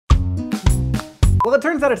Well, it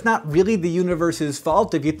turns out it's not really the universe's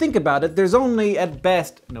fault. If you think about it, there's only at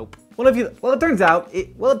best, nope. It turns out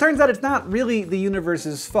it's not really the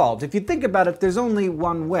universe's fault. If you think about it, there's only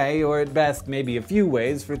one way, or at best maybe a few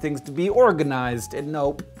ways, for things to be organized, and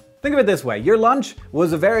nope. Think of it this way, your lunch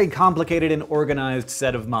was a very complicated and organized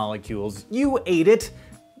set of molecules. You ate it,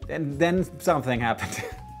 and then something happened.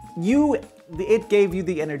 It gave you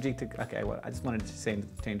the energy to, okay, well, I just wanted to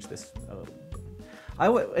change this a little bit.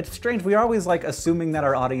 It's strange, we're always like assuming that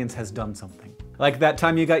our audience has done something. Like that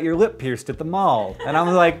time you got your lip pierced at the mall. And I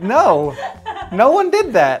was like, no, no one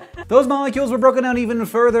did that. Those molecules were broken down even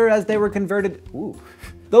further as they were converted, ooh.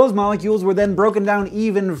 Those molecules were then broken down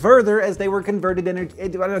even further as they were converted into,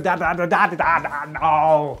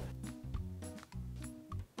 no.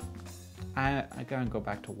 I gotta go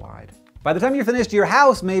back to wide. By the time you're finished, your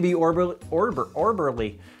house may be orderly.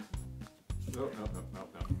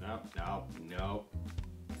 No.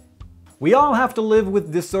 We all have to live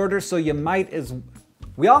with disorder, so you might as...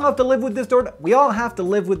 We all have to live with disorder.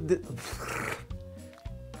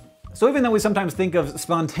 So even though we sometimes think of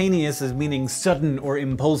spontaneous as meaning sudden or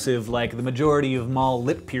impulsive, like the majority of mall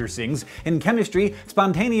lip piercings, in chemistry,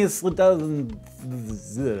 spontaneous doesn't...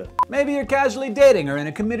 Maybe you're casually dating or in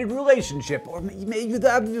a committed relationship, or maybe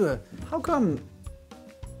that... How come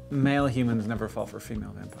male humans never fall for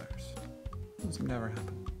female vampires? This never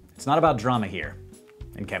happened. It's not about drama here,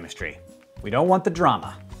 in chemistry. We don't want the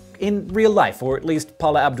drama. In real life, or at least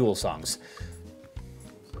Paula Abdul songs.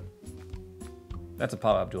 That's a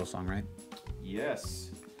Paula Abdul song, right? Yes,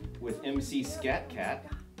 with MC Scat Cat.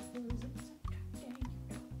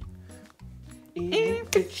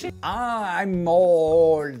 I'm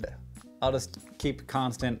old. I'll just keep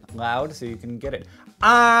constant loud so you can get it.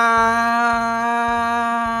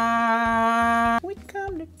 We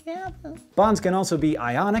come together. Bonds can also be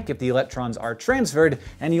ionic if the electrons are transferred,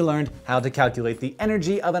 and you learned how to calculate the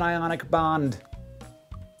energy of an ionic bond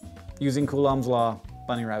using Coulomb's law.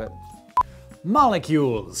 Bunny rabbit.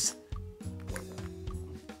 Molecules.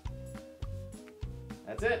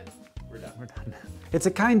 That's it. We're done. We're done. It's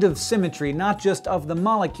a kind of symmetry, not just of the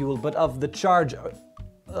molecule, but of the charge.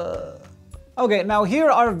 Okay, now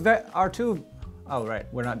here are two. Oh, right,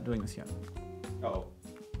 we're not doing this yet. Oh.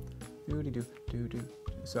 Do.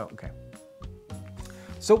 So, okay.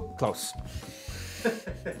 So close.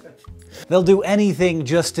 They'll do anything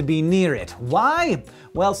just to be near it. Why?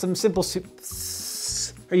 Well, some simple.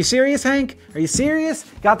 Are you serious, Hank? Are you serious?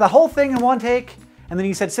 Got the whole thing in one take, and then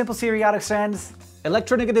you said simple periodic strands?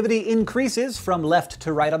 Electronegativity increases from left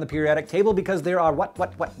to right on the periodic table because there are what?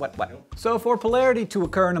 So for polarity to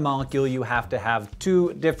occur in a molecule, you have to have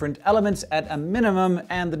two different elements at a minimum,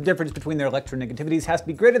 and the difference between their electronegativities has to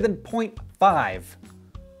be greater than 0.5.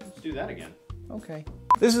 Let's do that again. Okay.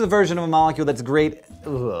 This is a version of a molecule that's great.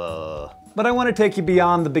 Ugh. But I want to take you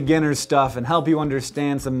beyond the beginner stuff and help you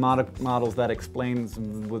understand some models that explain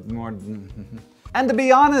with more... And to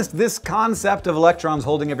be honest, this concept of electrons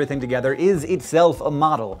holding everything together is itself a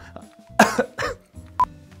model.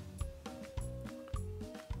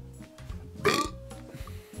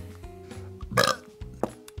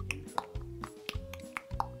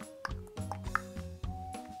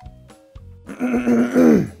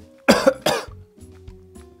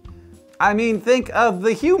 I mean, think of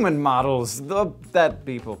the human models that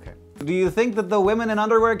people can. Do you think that the women in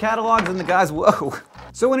underwear catalogs and the guys, whoa.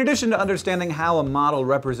 So in addition to understanding how a model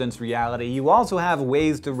represents reality, you also have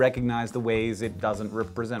ways to recognize the ways it doesn't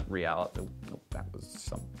represent reality. Oh, that was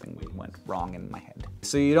something that went wrong in my head.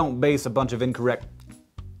 So you don't base a bunch of incorrect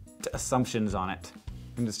assumptions on it.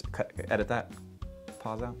 You can just edit that.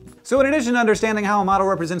 Pause out. So in addition to understanding how a model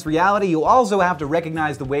represents reality, you also have to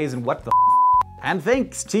recognize the ways in what the And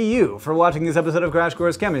thanks to you for watching this episode of Crash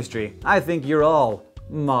Course Chemistry. I think you're all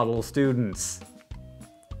model students.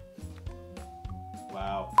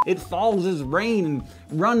 Wow. It falls as rain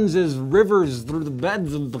and runs as rivers through the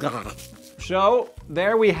beds of... So,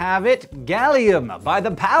 there we have it. Gallium. By the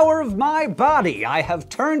power of my body, I have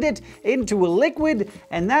turned it into a liquid,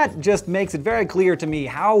 and that just makes it very clear to me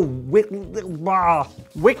how wicklickbow.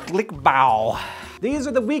 These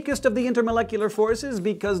are the weakest of the intermolecular forces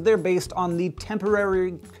because they're based on the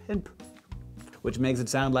temporary... Which makes it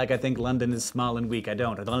sound like I think London is small and weak. I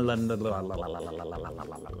don't.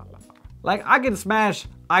 Like, I can smash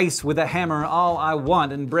ice with a hammer all I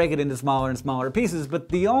want and break it into smaller and smaller pieces, but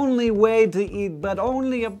the only way to eat, but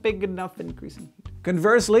only a big enough increase in heat.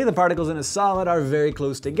 Conversely, the particles in a solid are very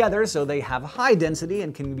close together, so they have high density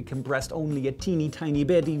and can be compressed only a teeny tiny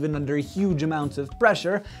bit, even under huge amounts of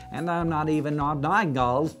pressure, and I'm not even on my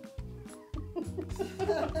galls.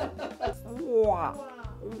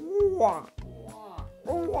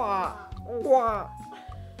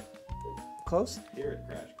 Close? Here at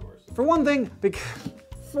Crash Course. For one thing,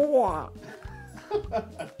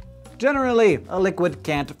 generally, a liquid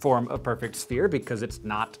can't form a perfect sphere because it's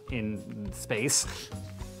not in space.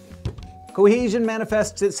 Cohesion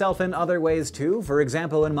manifests itself in other ways too, for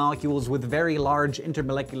example in molecules with very large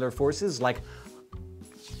intermolecular forces like...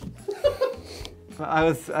 I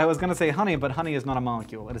was gonna say honey, but honey is not a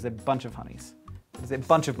molecule, it is a bunch of honeys. It is a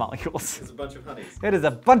bunch of molecules. It's a bunch of honeys. It is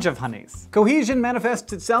a bunch of honeys. Cohesion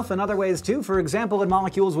manifests itself in other ways too, for example in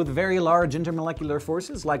molecules with very large intermolecular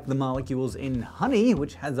forces like the molecules in honey,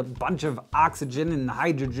 which has a bunch of oxygen and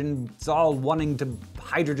hydrogen, it's all wanting to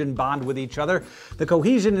hydrogen bond with each other. The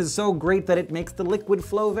cohesion is so great that it makes the liquid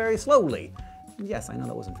flow very slowly. Yes, I know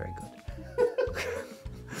that wasn't very good.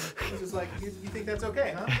 It's just like, you think that's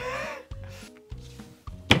okay, huh?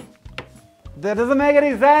 That doesn't make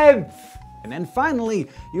any sense! And then finally,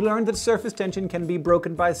 you learned that surface tension can be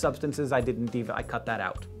broken by substances. I cut that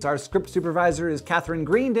out. Our script supervisor is Catherine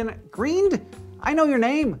Greened, and Greened? I know your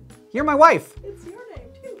name. You're my wife. It's your name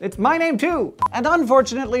too. It's my name too. And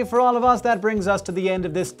unfortunately for all of us, that brings us to the end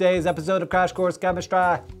of this day's episode of Crash Course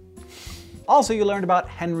Chemistry. Also, you learned about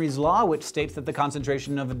Henry's Law, which states that the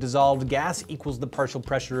concentration of a dissolved gas equals the partial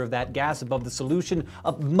pressure of that gas above the solution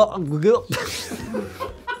of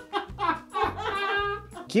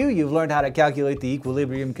You've learned how to calculate the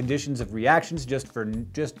equilibrium conditions of reactions just from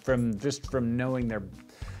knowing their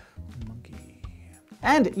monkey.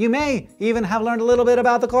 And you may even have learned a little bit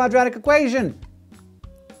about the quadratic equation.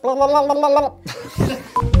 Blah, blah, blah, blah, blah.